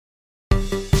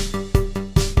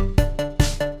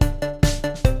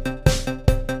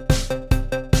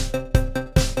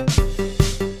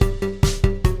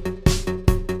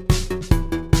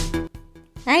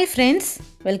friends,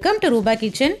 welcome to Ruba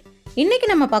Kitchen. இன்னைக்கு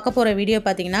நம்ம பார்க்க போற வீடியோ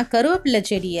பாத்தீங்கன்னா கருவேப்பிலை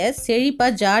செடியை செழிப்பா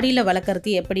ஜாடியில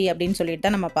வளர்க்கறது எப்படி அப்படினு சொல்லிட்டு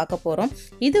தான் நம்ம பார்க்க போறோம்.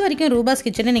 இது வரைக்கும் ரூபாஸ்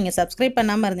கிச்சனை நீங்க சப்ஸ்கிரைப்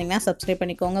பண்ணாம இருந்தீங்கன்னா சப்ஸ்கிரைப்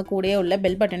பண்ணிக்கோங்க. கூடவே உள்ள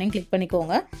பெல் பட்டனையும் கிளிக்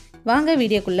பண்ணிக்கோங்க. வாங்க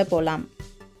வீடியோக்குள்ள போலாம்.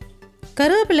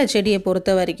 கருவேப்பிலை செடியை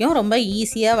பொறுத்த வரைக்கும் ரொம்ப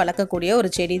ஈஸியாக வளர்க்கக்கூடிய ஒரு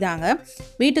செடி தாங்க.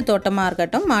 வீட்டு தோட்டமாக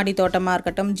இருக்கட்டும், மாடி தோட்டமாக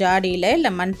இருக்கட்டும், ஜாடியில்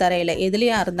இல்லை மண் தரையில்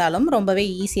எதுலேயா இருந்தாலும் ரொம்பவே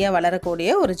ஈஸியாக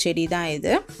வளரக்கூடிய ஒரு செடி தான்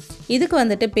இது. இதுக்கு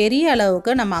வந்துட்டு பெரிய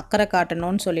அளவுக்கு நம்ம அக்கறை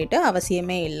காட்டணும்னு சொல்லிட்டு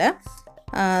அவசியமே இல்லை.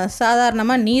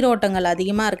 சாதாரணமாக நீரோட்டங்கள்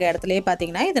அதிகமாக இருக்க இடத்துலையே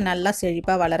பார்த்திங்கன்னா இது நல்லா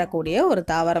செழிப்பாக வளரக்கூடிய ஒரு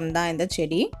தாவரம் தான் இந்த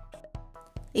செடி.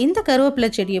 இந்த கருவேப்பிலை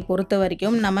செடியை பொறுத்த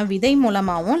வரைக்கும் நம்ம விதை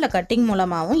மூலமாகவும் இல்லை கட்டிங்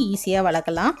மூலமாகவும் ஈஸியாக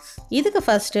வளர்க்கலாம். இதுக்கு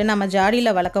ஃபஸ்ட்டு நம்ம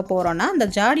ஜாடியில் வளர்க்க போகிறோன்னா அந்த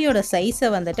ஜாடியோட சைஸை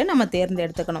வந்துட்டு நம்ம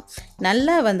தேர்ந்தெடுத்துக்கணும்.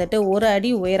 நல்லா வந்துட்டு 1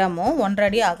 அடி உயரமோ 1.5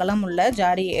 அடி அகலம் உள்ள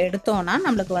ஜாடி எடுத்தோன்னா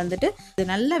நம்மளுக்கு வந்துட்டு இது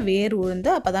நல்ல வேர்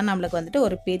உழுந்து அப்போ தான் நம்மளுக்கு வந்துட்டு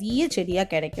ஒரு பெரிய செடியாக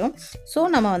கிடைக்கும். ஸோ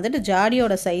நம்ம வந்துட்டு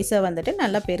ஜாடியோட சைஸை வந்துட்டு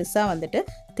நல்லா பெருசாக வந்துட்டு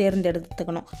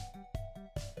தேர்ந்தெடுத்துக்கணும்.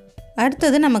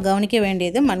 அடுத்தது நம்ம கவனிக்க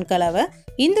வேண்டியது மண் கலவை.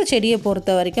 இந்த செடியை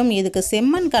பொறுத்த வரைக்கும் இதுக்கு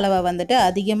செம்மண் கலவை வந்துட்டு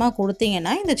அதிகமாக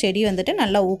கொடுத்தீங்கன்னா இந்த செடி வந்துட்டு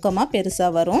நல்லா ஊக்கமாக பெருசாக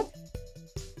வரும்.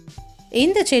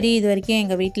 இந்த செடி இது வரைக்கும்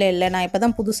எங்கள் வீட்டில் இல்லை, நான் இப்போ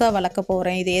தான் புதுசாக வளர்க்க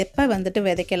போகிறேன், இது எப்போ வந்துட்டு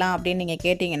விதைக்கலாம் அப்படின்னு நீங்கள்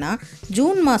கேட்டிங்கன்னா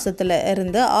ஜூன் மாதத்துல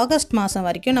இருந்து ஆகஸ்ட் மாதம்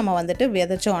வரைக்கும் நம்ம வந்துட்டு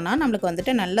விதைச்சோன்னா நம்மளுக்கு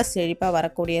வந்துட்டு நல்லா செழிப்பாக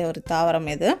வரக்கூடிய ஒரு தாவரம்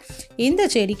இது. இந்த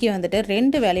செடிக்கு வந்துட்டு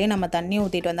 2 வேளையும் நம்ம தண்ணி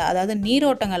ஊற்றிட்டு வந்தால், அதாவது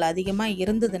நீரோட்டங்கள் அதிகமாக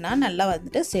இருந்ததுன்னா நல்லா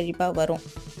வந்துட்டு செழிப்பாக வரும்.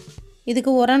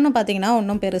 இதுக்கு உரம்னு பார்த்திங்கன்னா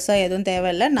ஒன்றும் பெருசாக எதுவும்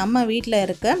தேவையில்லை. நம்ம வீட்டில்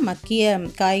இருக்க மக்கிய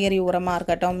காய்கறி உரமாக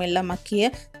இருக்கட்டும், இல்லை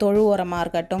மக்கிய தொழு உரமாக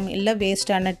இருக்கட்டும், இல்லை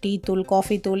வேஸ்டான டீ தூள்,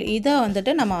 காஃபி தூள், இதை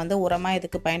வந்துட்டு நம்ம வந்து உரமாக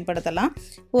இதுக்கு பயன்படுத்தலாம்.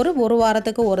 ஒரு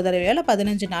வாரத்துக்கு ஒரு தடவையோ இல்லை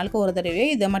 15 நாளுக்கு ஒரு தடவையோ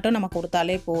இதை மட்டும் நம்ம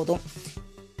கொடுத்தாலே போதும்.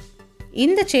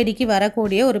 இந்த செடிக்கு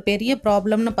வரக்கூடிய ஒரு பெரிய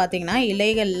ப்ராப்ளம்னு பார்த்திங்கன்னா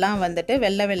இலைகள்லாம் வந்துட்டு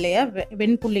வெள்ளையாக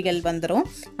வெண்புள்ளிகள் வந்துடும்.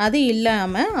 அது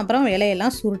இல்லாமல் அப்புறம்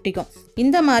இலையெல்லாம் சுருட்டிக்கும்.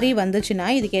 இந்த மாதிரி வந்துச்சுன்னா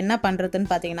இதுக்கு என்ன பண்ணுறதுன்னு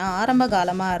பார்த்திங்கன்னா, ஆரம்ப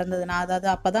காலமாக இருந்ததுன்னா, அதாவது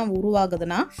அப்போ தான்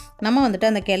உருவாகுதுன்னா நம்ம வந்துட்டு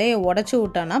அந்த கிளையை உடச்சி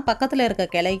விட்டோன்னா பக்கத்தில் இருக்க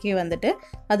கிளைக்கு வந்துட்டு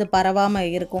அது பரவாமல்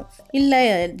இருக்கும். இல்லை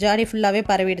ஜாடி ஃபுல்லாகவே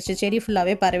பரவிடுச்சு, செடி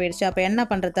ஃபுல்லாகவே பரவிடுச்சு, அப்போ என்ன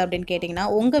பண்ணுறது அப்படின்னு கேட்டிங்கன்னா,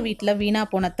 உங்கள் வீட்டில்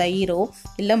வீணாக போன தயிரோ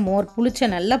இல்லை மோர்,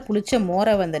 நல்லா புளிச்ச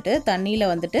மோரை வந்துட்டு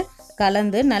தண்ணியில் வந்துட்டு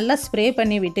கலந்து நல்லா ஸ்ப்ரே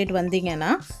பண்ணி விட்டுட்டு வந்தீங்கன்னா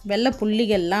வெள்ளை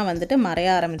புள்ளிகள்லாம் வந்துட்டு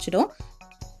மறைய ஆரம்பிச்சிடும்.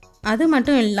 அது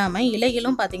மட்டும் இல்லாமல்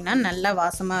இலைகளும் பார்த்திங்கன்னா நல்லா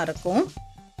வாசமாக இருக்கும்.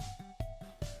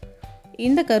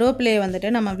 இந்த கருவேப்பிலையை வந்துட்டு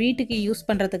நம்ம வீட்டுக்கு யூஸ்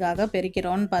பண்ணுறதுக்காக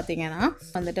பெருக்கிறோன்னு பார்த்திங்கன்னா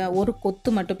வந்துட்டு ஒரு கொத்து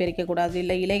மட்டும் பெருக்கக்கூடாது,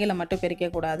 இல்லை இலைகளை மட்டும்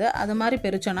பெருக்கக்கூடாது. அது மாதிரி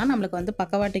பெருச்சோன்னா நம்மளுக்கு வந்து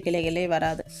பக்கவாட்டு கிளைகளே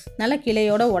வராது. நல்லா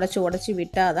கிளையோடு உடச்சி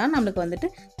விட்டால் தான் நம்மளுக்கு வந்துட்டு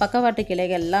பக்கவாட்டு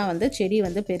கிளைகள்லாம் வந்து செடி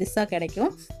வந்து பெருசாக கிடைக்கும்.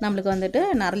 நம்மளுக்கு வந்துட்டு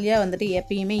நிறையா வந்துட்டு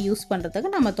எப்பயுமே யூஸ்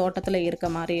பண்ணுறதுக்கு நம்ம தோட்டத்தில் இருக்க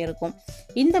மாதிரி இருக்கும்.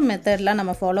 இந்த மெத்தட்லாம்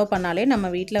நம்ம ஃபாலோ பண்ணாலே நம்ம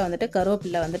வீட்டில் வந்துட்டு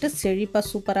கருவேப்பிலை வந்துட்டு செழிப்பாக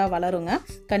சூப்பராக வளருங்க.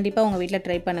 கண்டிப்பாக உங்கள் வீட்டில்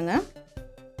ட்ரை பண்ணுங்கள்.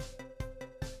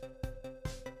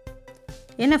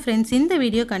 என்ன ஃப்ரெண்ட்ஸ், இந்த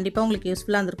வீடியோ கண்டிப்பாக உங்களுக்கு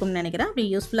யூஸ்ஃபுல்லாக இருந்திருக்கும்னு நினைக்கிறேன். அப்படி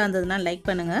யூஸ்ஃபுல்லாக இருந்ததுன்னா லைக்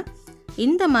பண்ணுங்கள்.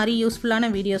 இந்த மாதிரி யூஸ்ஃபுல்லான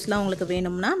வீடியோஸ்லாம் உங்களுக்கு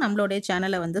வேணும்னா நம்மளுடைய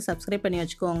சேனலை வந்து சப்ஸ்கிரைப் பண்ணி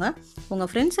வச்சுக்கோங்க. உங்கள்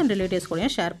ஃப்ரெண்ட்ஸ் அண்ட் ரிலேட்டிவ்ஸ்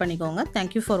கூடயும் ஷேர் பண்ணிக்கோங்க.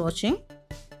 தேங்க்யூ ஃபார் வாட்சிங்.